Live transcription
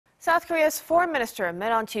South Korea's foreign minister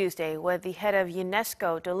met on Tuesday with the head of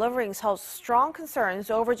UNESCO, delivering Seoul's strong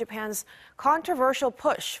concerns over Japan's controversial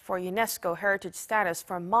push for UNESCO heritage status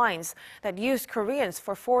for mines that used Koreans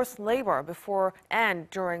for forced labor before and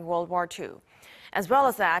during World War II. As well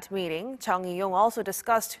as that meeting, Chung Eui-Yong also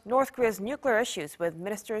discussed North Korea's nuclear issues with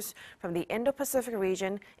ministers from the Indo-Pacific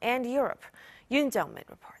region and Europe. Yoon Jung-min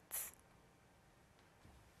reports.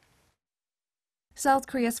 South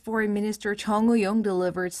Korea's Foreign Minister Chung Eui-Yong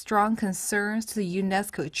delivered strong concerns to the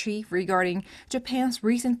UNESCO chief regarding Japan's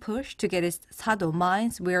recent push to get its Sado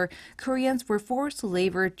mines, where Koreans were forced to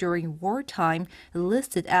labor during wartime,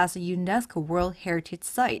 listed as a UNESCO World Heritage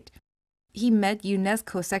Site. He met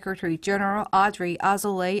UNESCO Secretary General Audrey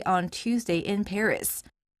Azoulay on Tuesday in Paris.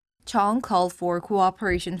 Chung called for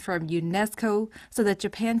cooperation from UNESCO so that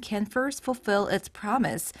Japan can first fulfill its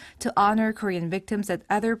promise to honor Korean victims at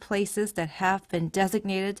other places that have been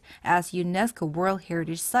designated as UNESCO World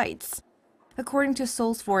Heritage Sites. According to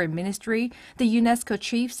Seoul's foreign ministry, the UNESCO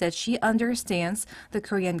chief said she understands the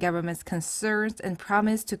Korean government's concerns and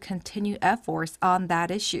promised to continue efforts on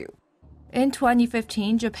that issue. In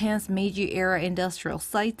 2015, Japan's Meiji-era industrial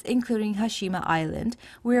sites, including Hashima Island,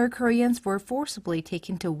 where Koreans were forcibly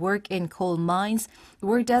taken to work in coal mines,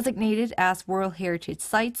 were designated as World Heritage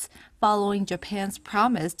Sites following Japan's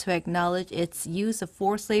promise to acknowledge its use of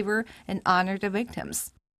forced labor and honor the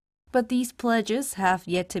victims. But these pledges have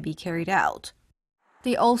yet to be carried out.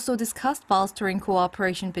 They also discussed fostering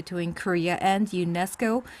cooperation between Korea and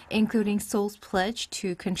UNESCO, including Seoul's pledge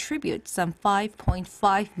to contribute some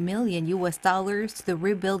 $5.5 million to the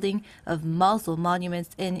rebuilding of Muslim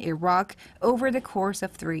monuments in Iraq over the course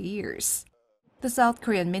of 3 years. The South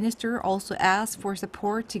Korean minister also asked for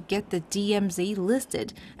support to get the DMZ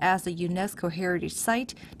listed as a UNESCO heritage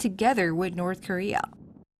site together with North Korea.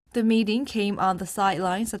 The meeting came on the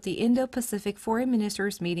sidelines of the Indo-Pacific Foreign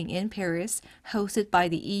Ministers meeting in Paris, hosted by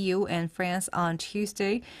the EU and France on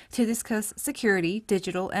Tuesday, to discuss security,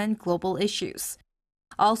 digital, and global issues.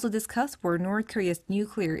 Also discussed were North Korea's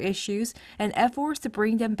nuclear issues and efforts to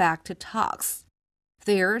bring them back to talks.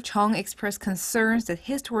 There, Chung expressed concerns that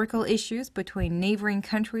historical issues between neighboring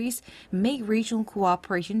countries make regional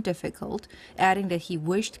cooperation difficult, adding that he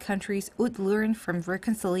wished countries would learn from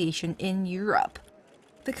reconciliation in Europe.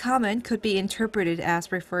 The comment could be interpreted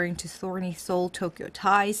as referring to thorny Seoul-Tokyo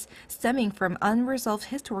ties stemming from unresolved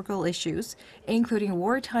historical issues, including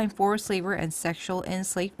wartime forced labor and sexual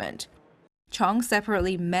enslavement. Chung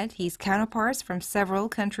separately met his counterparts from several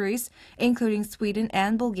countries, including Sweden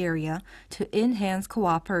and Bulgaria, to enhance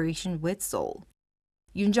cooperation with Seoul.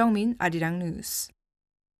 Yoon Jung-min, Arirang News.